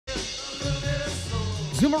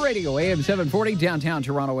Zoomer Radio, AM 740, downtown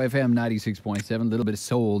Toronto, FM 96.7. A little bit of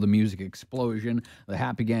soul, the music explosion. The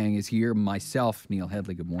Happy Gang is here. Myself, Neil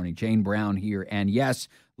Headley, good morning. Jane Brown here. And yes,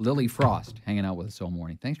 Lily Frost hanging out with us all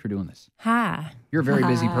morning. Thanks for doing this. Hi. You're a very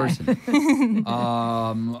busy person.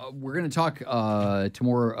 We're going to talk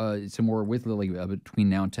some more with Lily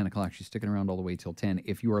between now and 10 o'clock. She's sticking around all the way till 10.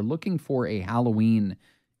 If you are looking for a Halloween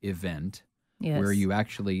event, where you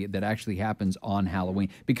actually happens on Halloween,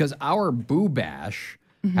 because our Boo Bash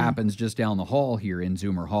happens just down the hall here in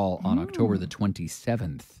Zoomer Hall on October the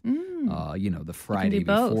 27th. The Friday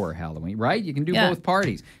before Halloween, right? You can do both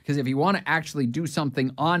parties, because if you want to actually do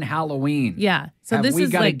something on Halloween, so we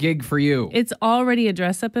got a gig for you. It's already a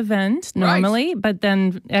dress-up event normally, but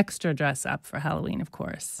then extra dress-up for Halloween, of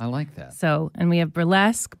course. I like that. So, and we have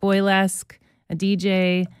burlesque, boylesque, a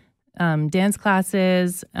DJ, dance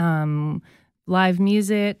classes, live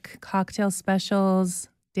music, cocktail specials,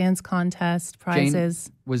 dance contest, prizes.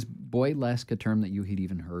 Jane, was boylesque a term that you had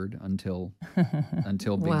even heard until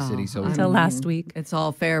Big City Social? Until last week. It's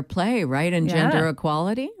all fair play, right? And gender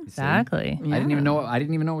equality. Exactly. Yeah. I didn't even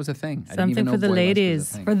know it was a thing. Something for the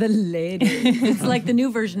ladies. For the ladies. It's like the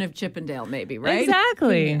new version of Chippendale, maybe, right?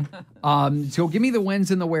 Exactly. So give me the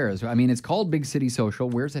whens and the wheres. I mean, it's called Big City Social.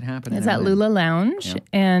 Where's it happening? It's at Lula Lounge,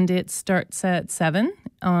 and it starts at 7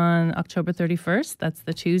 on October 31st. That's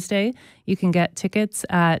the Tuesday. You can get tickets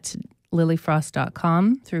at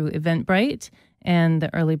lilyfrost.com through Eventbrite, and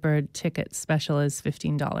the early bird ticket special is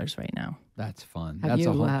 $15 right now. That's fun. That's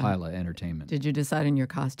a whole pile of entertainment. Did you decide on your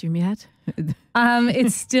costume yet?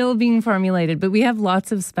 It's still being formulated, but we have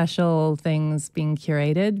lots of special things being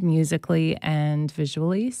curated musically and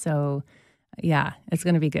visually. So, yeah, it's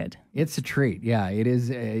going to be good. It's a treat. Yeah, it is.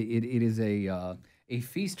 It is a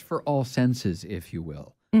feast for all senses, if you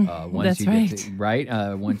will. Once That's you right. Get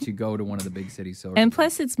to, once you go to one of the big city socials. And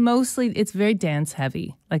plus, it's very dance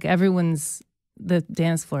heavy. Like the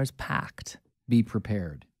dance floor is packed. Be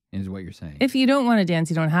prepared, is what you're saying. If you don't want to dance,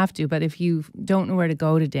 you don't have to. But if you don't know where to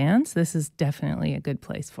go to dance, this is definitely a good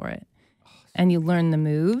place for it. And you learn the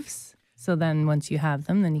moves. So then once you have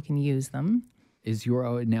them, then you can use them.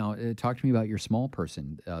 Talk to me about your small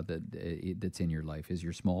person that's in your life. Is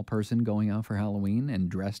your small person going out for Halloween and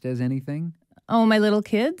dressed as anything? Oh, my little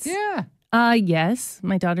kids? Yeah. Yes.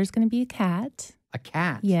 My daughter's going to be a cat. A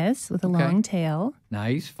cat? Yes, with a long tail.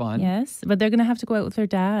 Nice, fun. Yes, but they're going to have to go out with their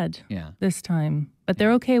dad this time. But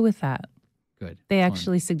they're okay with that. Good. They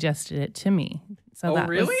actually suggested it to me. So that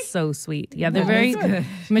really? was so sweet. Yeah, they're very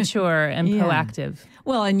mature and proactive.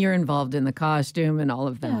 Well, and you're involved in the costume and all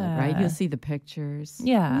of that, right? You'll see the pictures.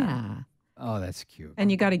 Yeah. Oh, that's cute. And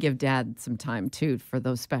you got to give Dad some time too for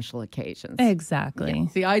those special occasions. Exactly. Yeah.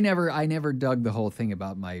 See, I never dug the whole thing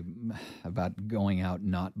about going out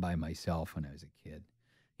not by myself when I was a kid.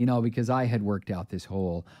 Because I had worked out this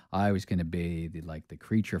whole, I was going to be the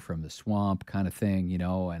creature from the swamp kind of thing,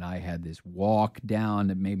 and I had this walk down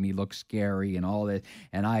that made me look scary and all that.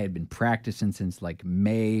 And I had been practicing since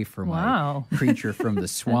May for my creature from the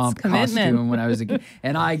swamp costume when I was a kid.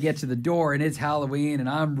 And I get to the door and it's Halloween and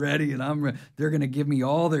I'm ready and they're going to give me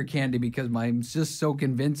all their candy because I'm just so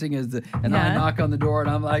convincing I knock on the door and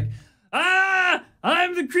I'm like,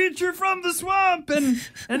 I'm the creature from the swamp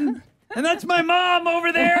and that's my mom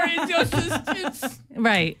over there. It's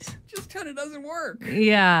right. Just kind of doesn't work.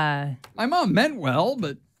 Yeah. My mom meant well,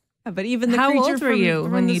 but... But even the How creature old were you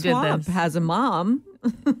from when the you did swamp this? has a mom.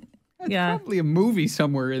 That's probably a movie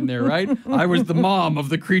somewhere in there, right? I was the mom of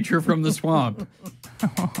the creature from the swamp.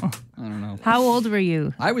 I don't know. How old were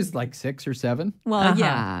you? I was 6 or 7. Well,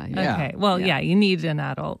 yeah. Okay. Well, you need an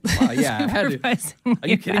adult. Yeah. I had to, are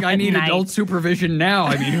you kidding? I need adult supervision now.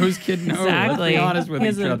 I mean, who's kidding who? Exactly. Let's be honest with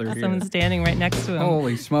each other here. Someone standing right next to him.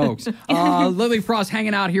 Holy smokes. Lily Frost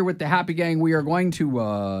hanging out here with the Happy Gang. We are going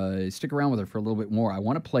to stick around with her for a little bit more. I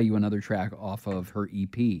want to play you another track off of her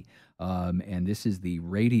EP. And this is the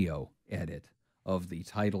radio edit of the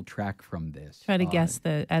title track from this. Try to guess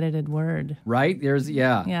the edited word. Right? There's,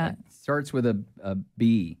 Yeah. It starts with a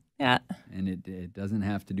B. Yeah. And it doesn't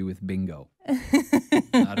have to do with bingo.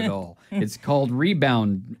 Not at all. It's called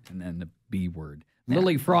Rebound and then the B word.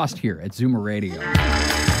 Lily Frost here at Zoomer Radio.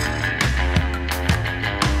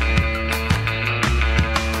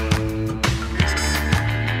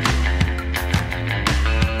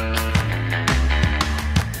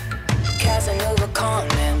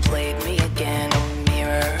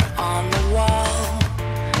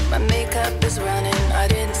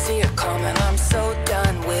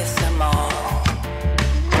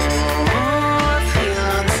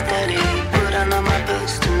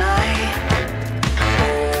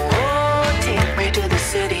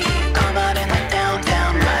 City, come out in the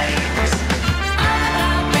downtown lights.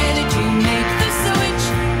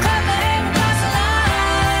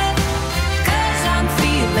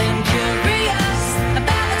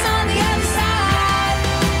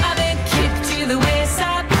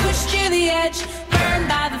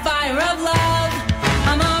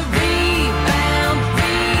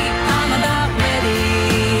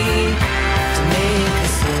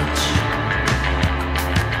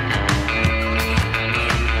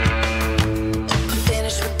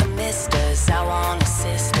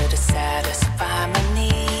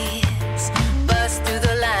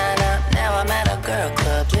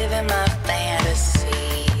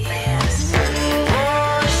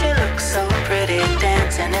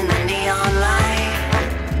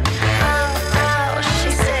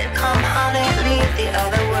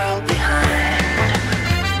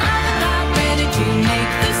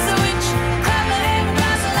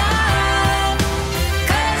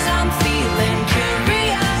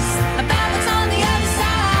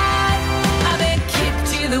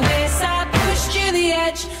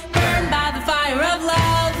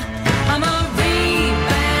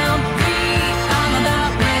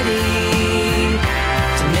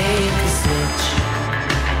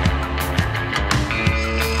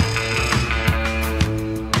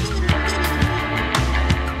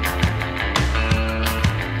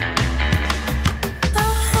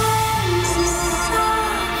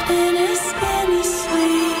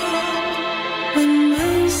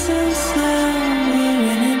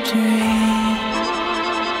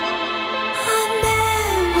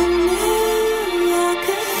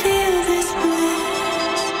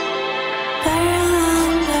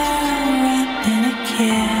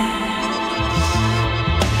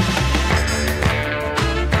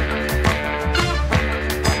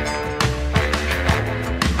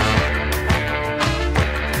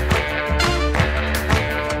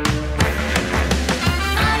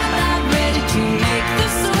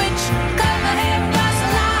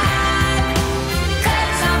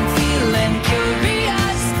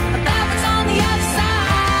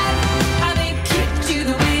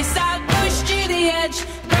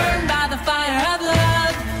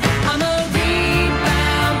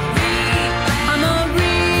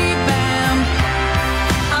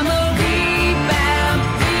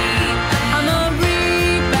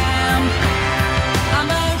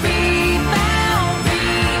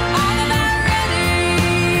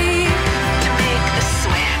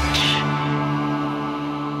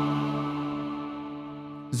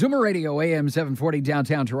 Zoomer Radio, AM 740,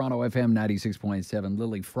 downtown Toronto, FM 96.7.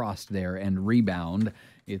 Lily Frost there and Rebound.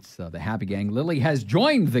 It's the Happy Gang. Lily has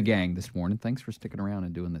joined the gang this morning. Thanks for sticking around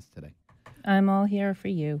and doing this today. I'm all here for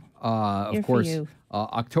you. Of course,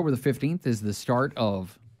 October the 15th is the start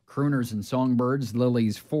of Crooners and Songbirds,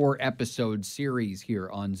 Lily's 4-episode series here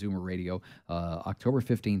on Zoomer Radio. October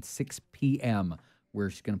 15th, 6 p.m., where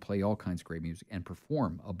she's going to play all kinds of great music and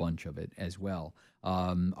perform a bunch of it as well.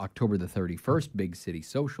 October the 31st, Big City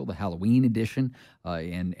Social, the Halloween edition,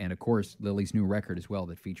 and of course, Lily's new record as well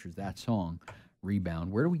that features that song, Rebound.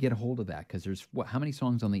 Where do we get a hold of that? Because there's, how many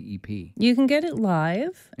songs on the EP? You can get it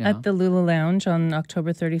live at the Lula Lounge on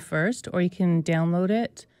October 31st, or you can download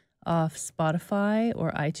it off Spotify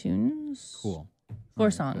or iTunes. Cool.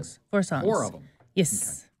 Four songs. 4 songs. 4 of them.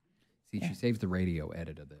 Yes. Okay. See, she saved the radio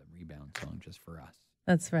edit of the Rebound song just for us.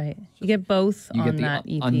 That's right. You get both on that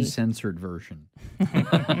EP. Uncensored version.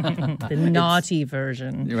 The naughty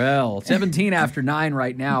version. Well, 17 after 9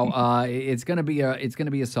 right now. It's gonna be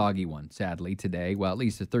a soggy one, sadly, today. Well, at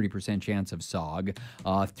least a 30% chance of sog.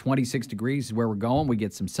 26 degrees is where we're going. We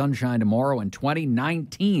get some sunshine tomorrow and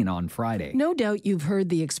 2019 on Friday. No doubt you've heard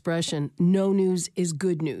the expression, no news is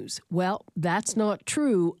good news. Well, that's not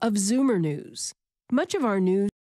true of Zoomer News. Much of our news